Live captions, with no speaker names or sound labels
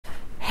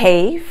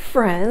Hey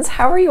friends,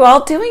 how are you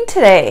all doing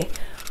today?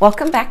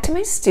 Welcome back to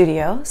my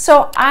studio.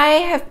 So I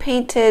have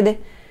painted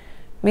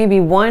maybe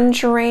one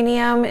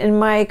geranium in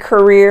my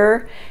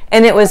career,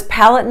 and it was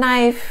palette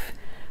knife.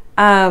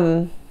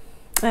 I'm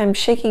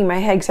shaking my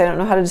head because I don't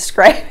know how to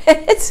describe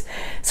it.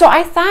 So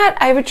I thought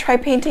I would try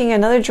painting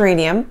another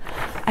geranium.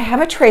 I have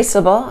a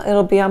traceable.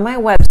 It'll be on my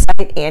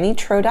website,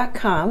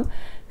 annietroe.com.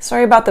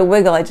 Sorry about the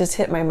wiggle, I just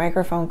hit my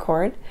microphone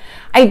cord.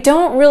 I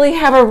don't really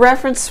have a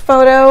reference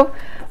photo.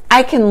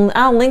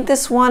 I'll link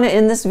this one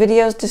in this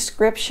video's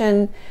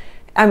description.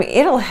 I mean,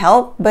 it'll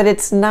help, but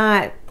it's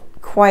not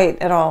quite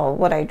at all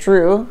what I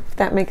drew, if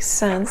that makes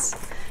sense.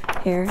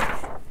 Here.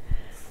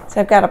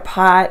 So I've got a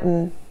pot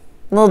and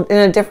a little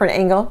in a different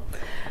angle.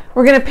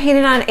 We're gonna paint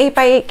it on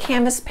 8x8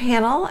 canvas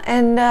panel,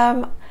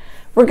 and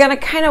we're gonna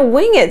kind of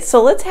wing it.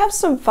 So let's have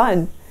some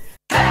fun.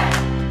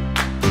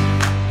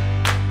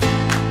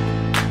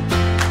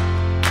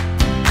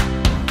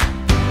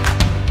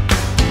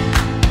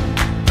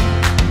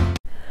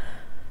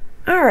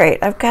 All right,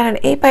 I've got an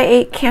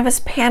 8x8 canvas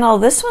panel.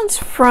 This one's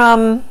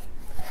from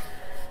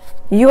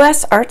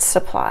US Art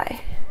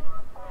Supply.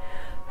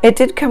 It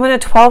did come in a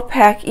 12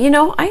 pack. You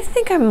know, I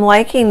think I'm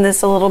liking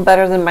this a little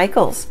better than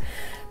Michael's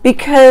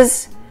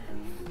because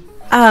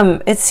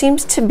it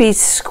seems to be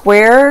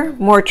square,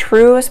 more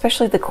true,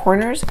 especially the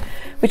corners,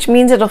 which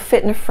means it'll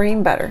fit in a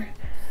frame better,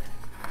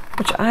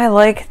 which I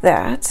like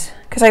that.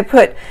 Because I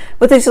put,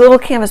 with these little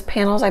canvas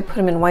panels, I put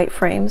them in white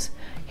frames.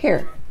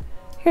 Here's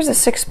a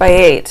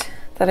 6x8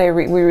 that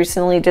we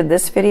recently did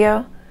this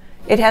video.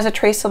 It has a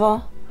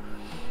traceable,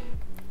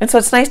 and so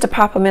it's nice to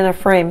pop them in a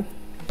frame.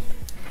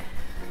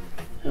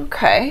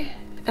 Okay,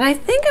 and I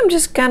think I'm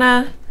just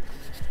gonna,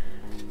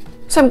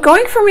 so I'm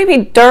going for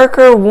maybe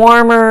darker,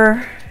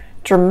 warmer,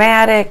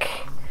 dramatic.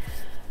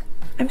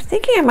 I'm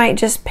thinking I might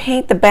just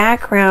paint the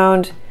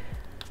background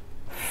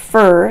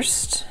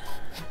first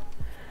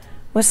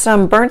with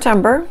some burnt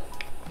umber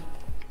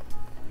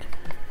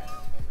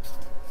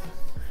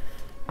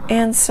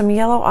and some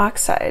yellow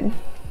oxide.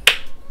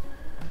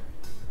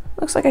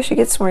 Looks like I should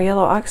get some more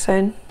yellow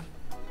oxide.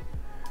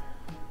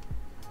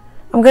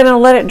 I'm gonna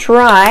let it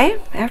dry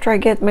after I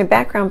get my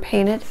background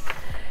painted,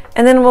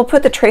 and then we'll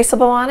put the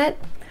traceable on it.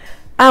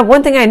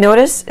 One thing I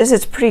noticed is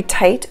it's pretty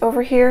tight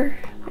over here.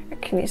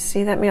 Can you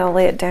see that? Maybe I'll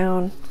lay it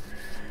down.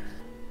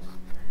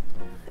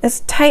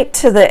 It's tight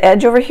to the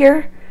edge over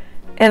here,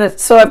 and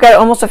so I've got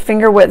almost a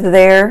finger width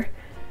there,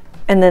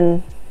 and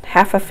then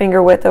half a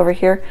finger width over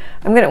here.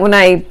 When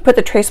I put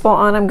the traceable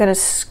on, I'm gonna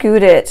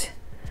scoot it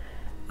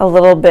a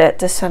little bit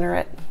to center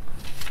it.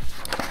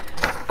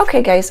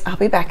 Okay guys, I'll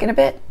be back in a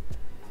bit.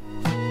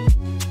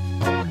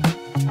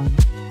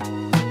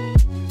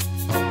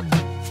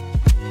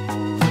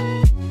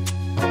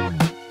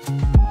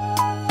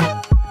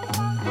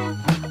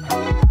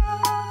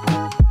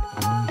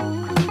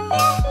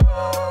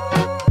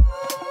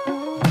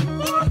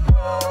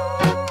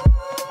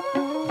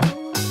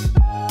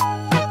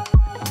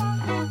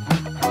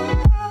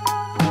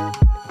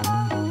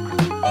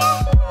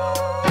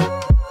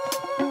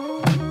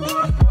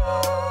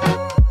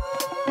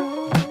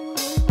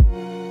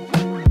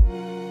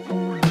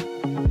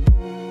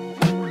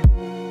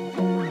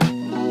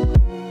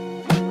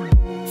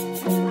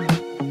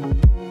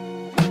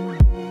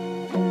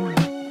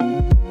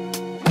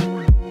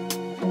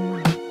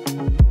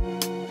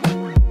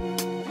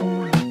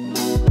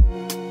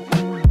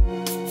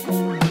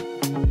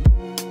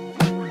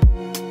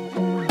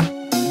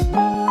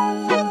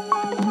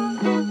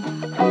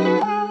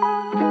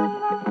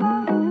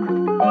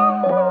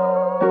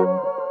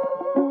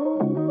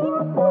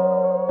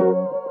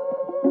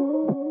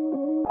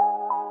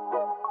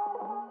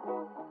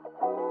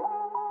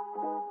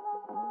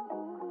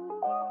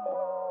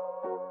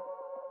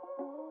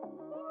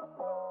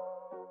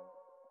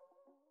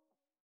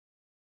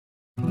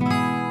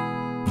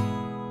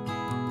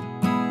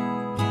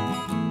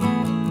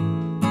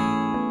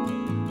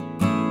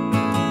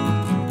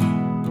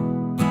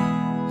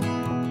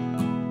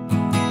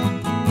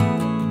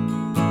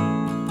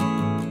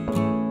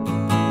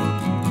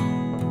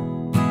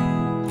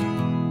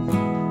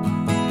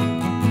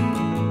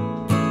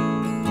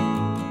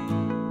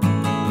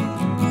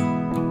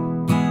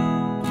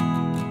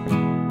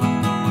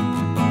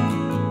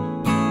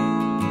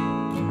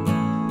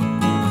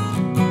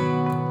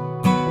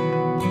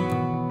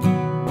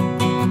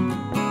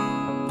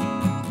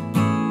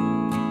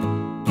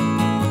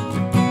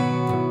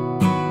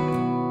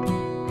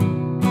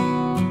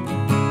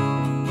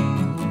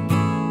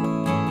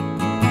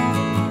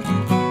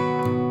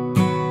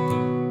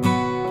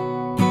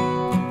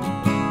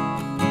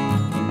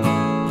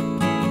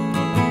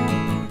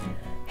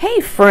 Hey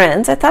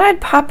friends, I thought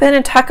I'd pop in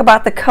and talk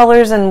about the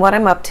colors and what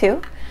I'm up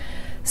to.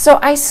 So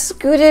I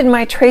scooted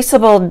my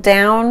traceable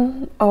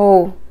down,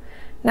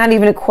 not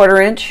even a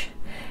 1/4 inch,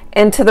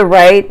 and to the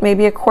right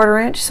maybe a 1/4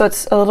 inch, so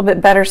it's a little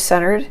bit better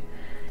centered.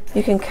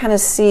 You can kind of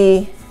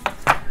see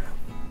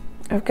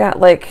I've got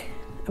like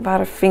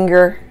about a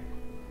finger.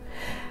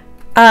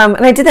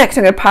 And I did that because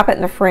I'm going to pop it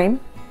in the frame.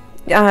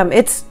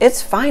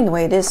 It's fine the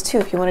way it is too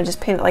if you want to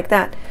just paint it like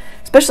that,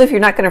 especially if you're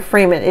not going to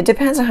frame it. It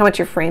depends on how much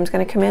your frame's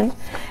going to come in,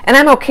 and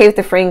I'm okay if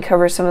the frame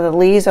covers some of the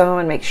leaves. I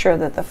want to make sure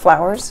that the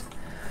flowers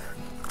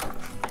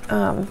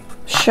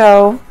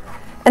show.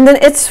 And then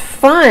it's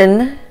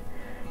fun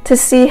to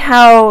see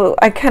how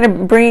I kind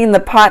of bring the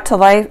pot to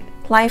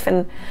life,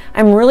 and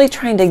I'm really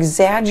trying to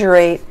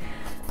exaggerate.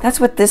 That's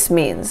what this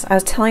means. I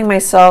was telling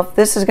myself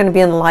this is going to be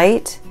in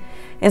light,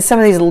 and some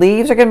of these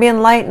leaves are going to be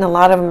in light, and a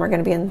lot of them are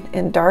going to be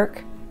in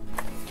dark.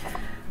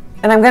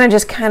 And I'm going to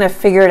just kind of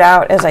figure it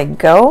out as I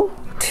go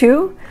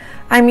too.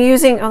 I'm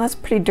using, oh, that's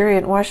pretty dirty,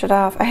 and wash it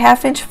off, a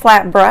 1/2 inch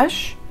flat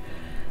brush.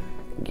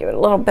 Give it a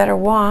little better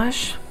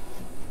wash.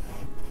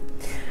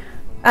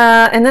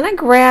 And then I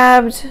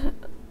grabbed,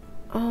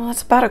 oh,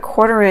 that's about a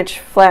 1/4 inch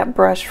flat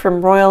brush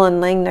from Royal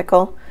and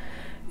Langnickel.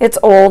 It's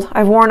old.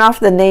 I've worn off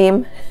the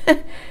name.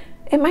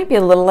 It might be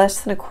a little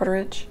less than a 1/4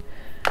 inch.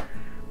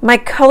 My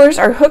colors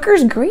are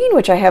Hooker's Green,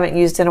 which I haven't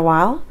used in a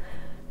while.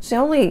 It's the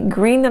only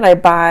green that I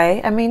buy.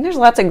 I mean, there's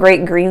lots of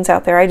great greens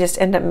out there. I just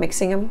end up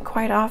mixing them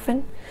quite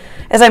often.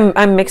 As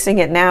I'm mixing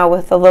it now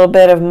with a little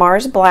bit of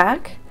Mars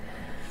Black.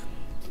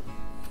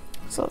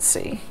 So let's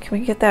see. Can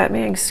we get that?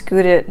 Maybe I can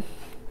scoot it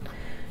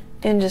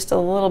in just a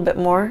little bit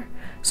more.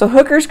 So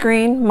Hooker's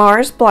Green,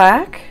 Mars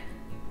Black,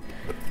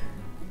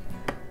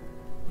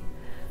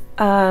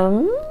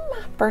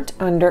 burnt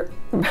umber.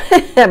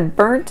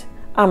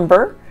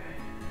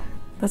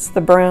 That's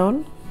the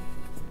brown.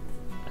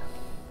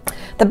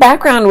 The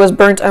background was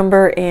burnt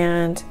umber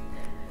and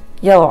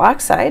yellow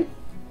oxide.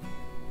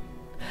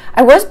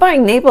 I was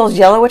buying Naples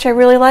yellow, which I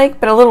really like,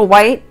 but a little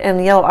white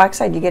and yellow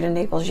oxide, you get a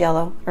Naples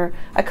yellow, or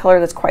a color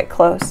that's quite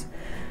close.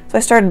 So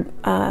I started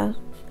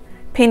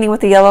painting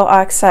with the yellow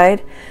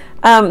oxide.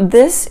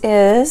 This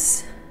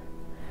is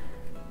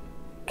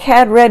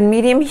Cad Red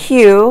Medium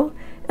Hue,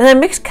 and I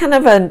mixed kind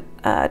of a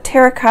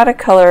terracotta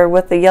color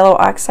with the yellow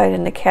oxide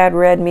and the Cad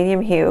Red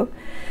Medium Hue.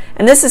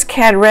 And this is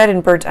Cad Red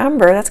and Burnt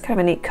Umber. That's kind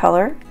of a neat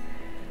color.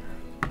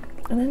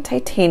 And then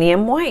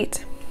Titanium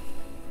White.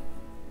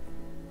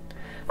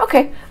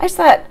 Okay, I just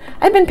thought,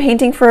 I've been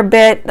painting for a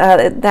bit.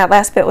 That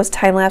last bit was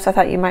time-lapse. I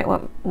thought you might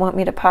want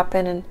me to pop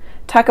in and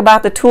talk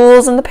about the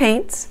tools and the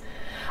paints.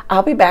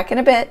 I'll be back in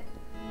a bit.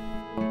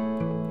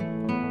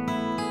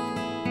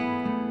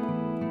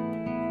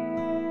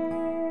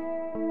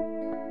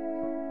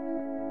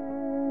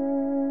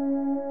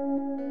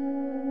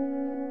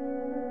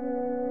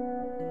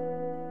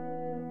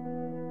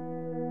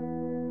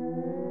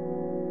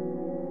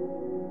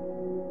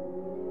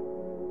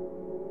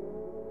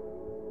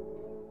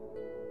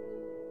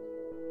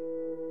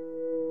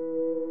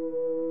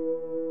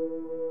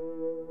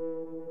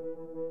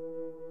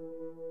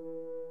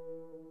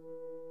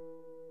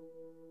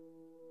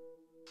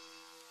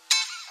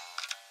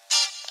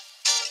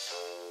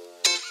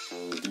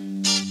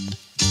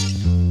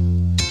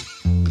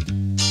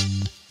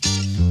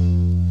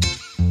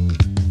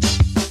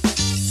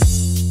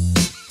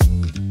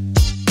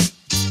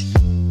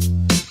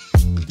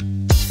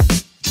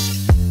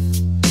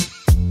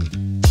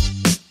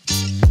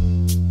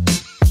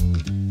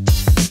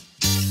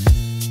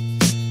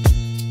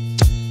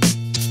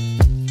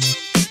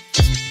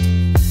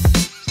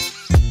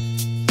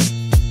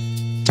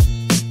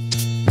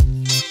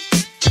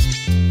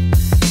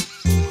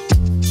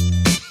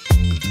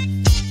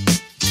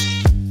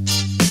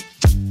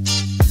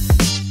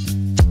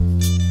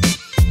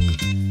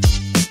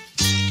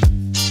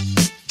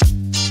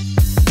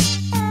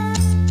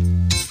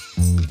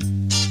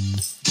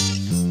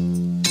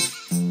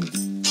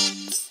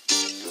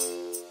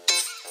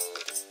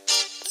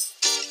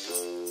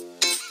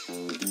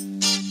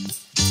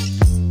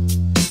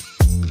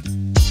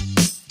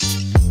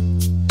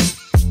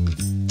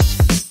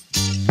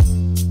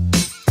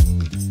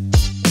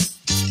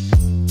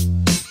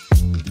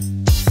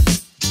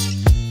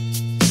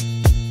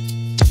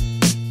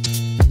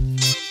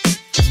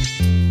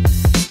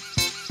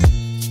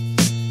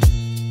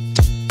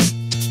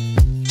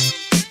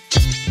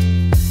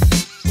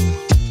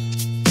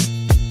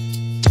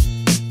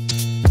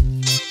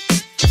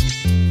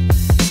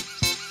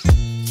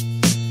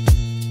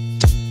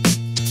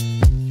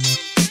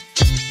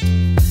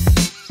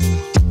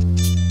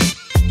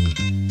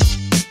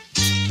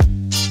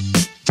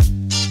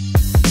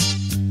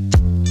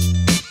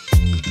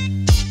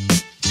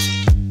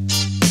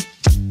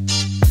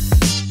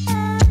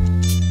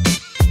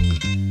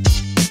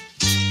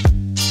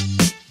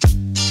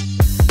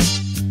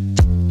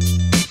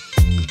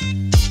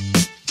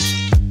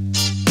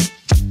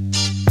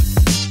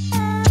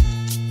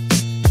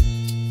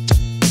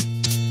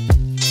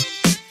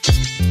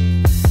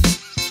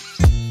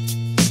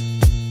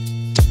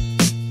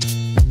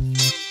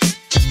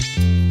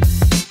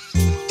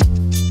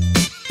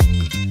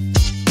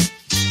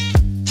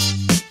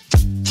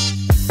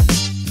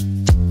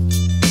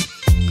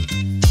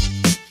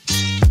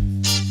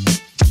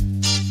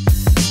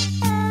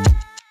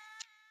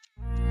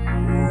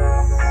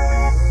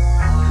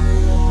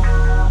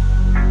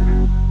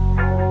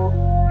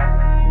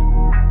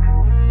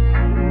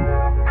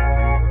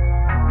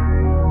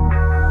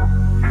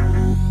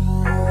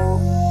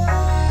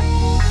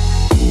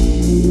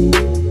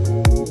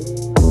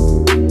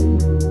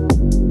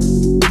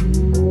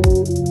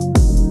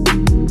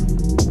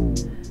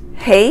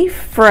 Okay,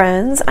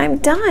 friends, I'm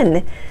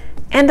done.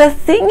 And a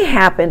thing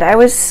happened. I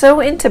was so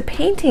into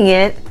painting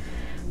it,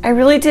 I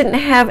really didn't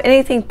have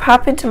anything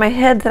pop into my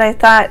head that I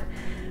thought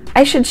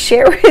I should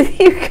share with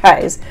you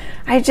guys.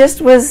 I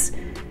just was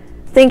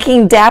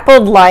thinking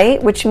dappled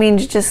light, which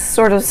means just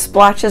sort of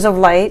splotches of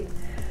light.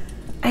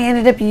 I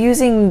ended up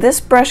using this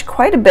brush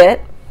quite a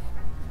bit.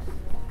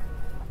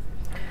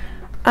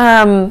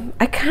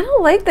 I kind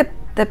of like the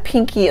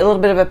pinky, a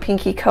little bit of a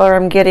pinky color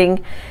I'm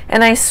getting,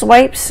 and I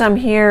swiped some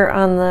here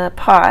on the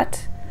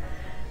pot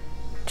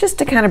just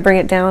to kind of bring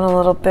it down a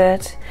little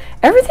bit.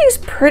 Everything's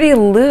pretty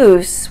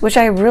loose, which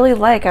I really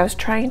like. I was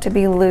trying to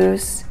be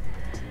loose,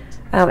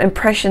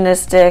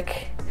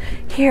 impressionistic.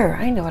 Here,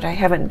 I know what I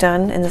haven't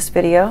done in this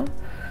video.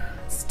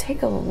 Let's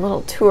take a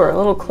little tour, a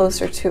little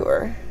closer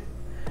tour.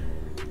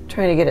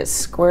 Trying to get it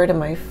square to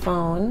my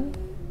phone.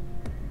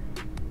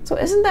 So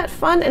isn't that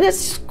fun? And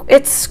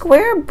it's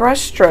square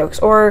brush strokes,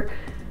 or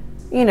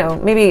you know,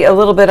 maybe a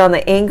little bit on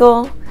the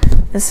angle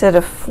instead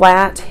of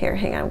flat. Here,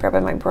 hang on, I'm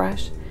grabbing my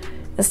brush.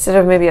 Instead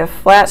of maybe a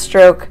flat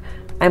stroke,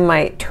 I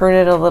might turn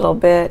it a little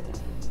bit.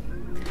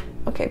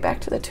 Okay, back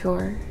to the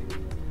tour.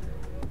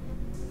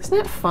 Isn't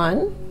that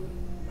fun?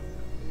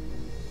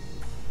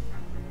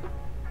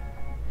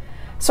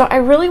 So I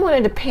really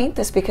wanted to paint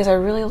this because I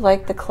really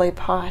like the clay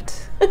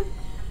pot.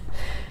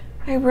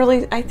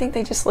 I think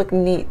they just look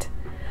neat.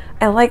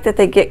 I like that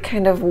they get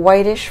kind of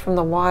whitish from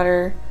the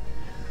water.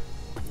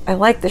 I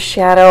like the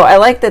shadow. I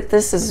like that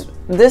this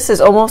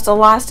is almost a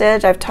lost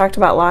edge. I've talked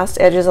about lost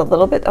edges a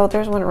little bit. Oh,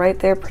 there's one right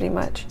there pretty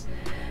much,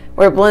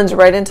 where it blends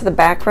right into the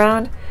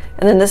background.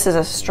 And then this is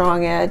a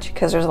strong edge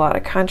because there's a lot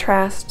of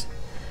contrast.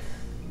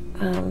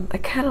 I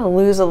kind of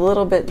lose a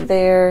little bit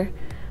there.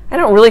 I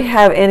don't really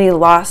have any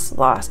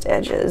lost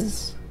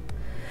edges.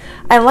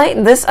 I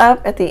lightened this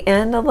up at the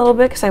end a little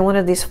bit because I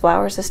wanted these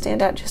flowers to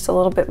stand out just a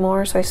little bit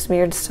more. So I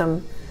smeared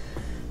some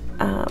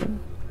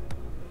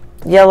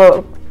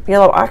yellow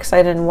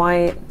oxide and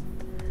white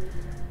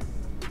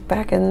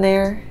back in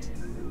there.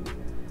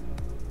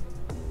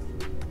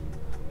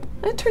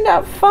 It turned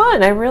out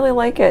fun. I really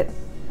like it.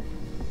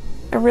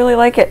 I really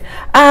like it.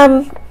 I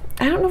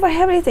don't know if I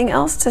have anything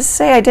else to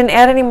say. I didn't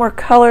add any more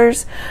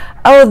colors.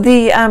 Oh,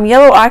 the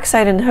yellow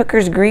oxide and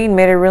Hooker's green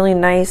made a really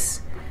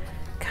nice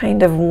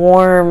kind of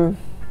warm,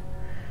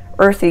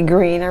 earthy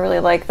green. I really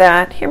like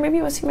that. Here, maybe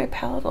you want to see my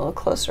palette a little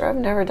closer. I've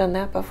never done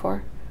that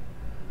before.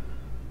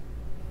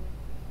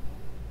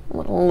 A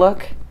little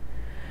look.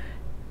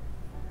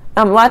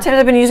 A lot of times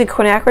I've been using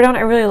quinacridone. I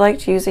really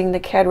liked using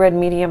the Cad Red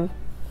Medium.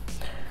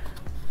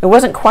 It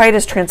wasn't quite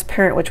as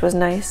transparent, which was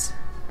nice.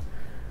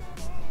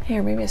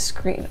 Here, maybe a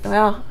screen.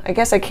 Well, I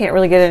guess I can't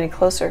really get any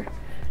closer.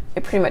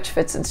 It pretty much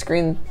fits in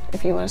screen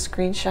if you want a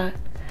screenshot.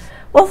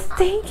 Well,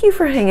 thank you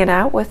for hanging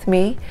out with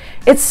me.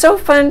 It's so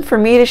fun for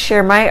me to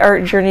share my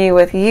art journey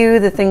with you,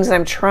 the things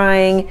I'm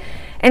trying,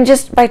 and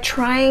just by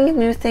trying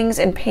new things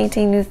and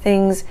painting new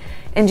things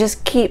and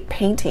just keep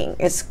painting.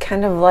 It's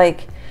kind of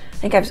like, I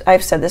think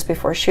I've said this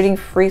before, shooting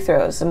free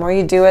throws. The more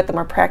you do it, the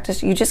more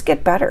practice, you just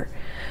get better.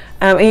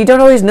 And you don't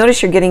always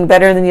notice you're getting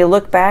better, and then you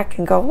look back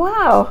and go,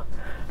 wow,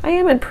 I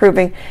am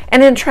improving.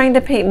 And then trying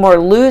to paint more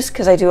loose,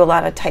 because I do a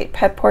lot of tight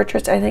pet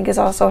portraits, I think is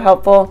also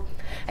helpful.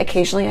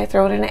 Occasionally I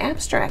throw it in an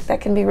abstract. That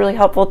can be really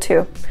helpful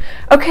too.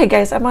 Okay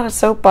guys, I'm on a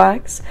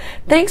soapbox.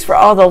 Thanks for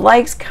all the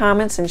likes,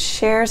 comments, and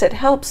shares. It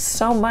helps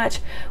so much.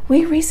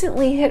 We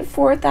recently hit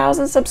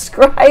 4,000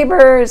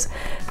 subscribers.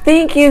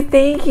 Thank you,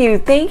 thank you,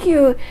 thank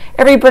you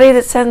everybody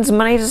that sends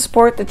money to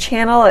support the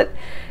channel.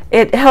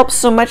 It helps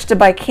so much to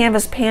buy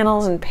canvas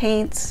panels and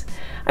paints.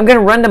 I'm going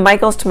to run to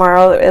Michael's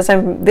tomorrow. As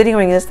I'm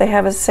videoing this, they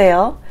have a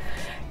sale.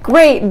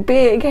 Great,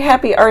 big,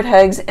 happy art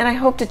hugs, and I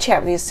hope to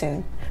chat with you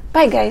soon.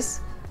 Bye, guys.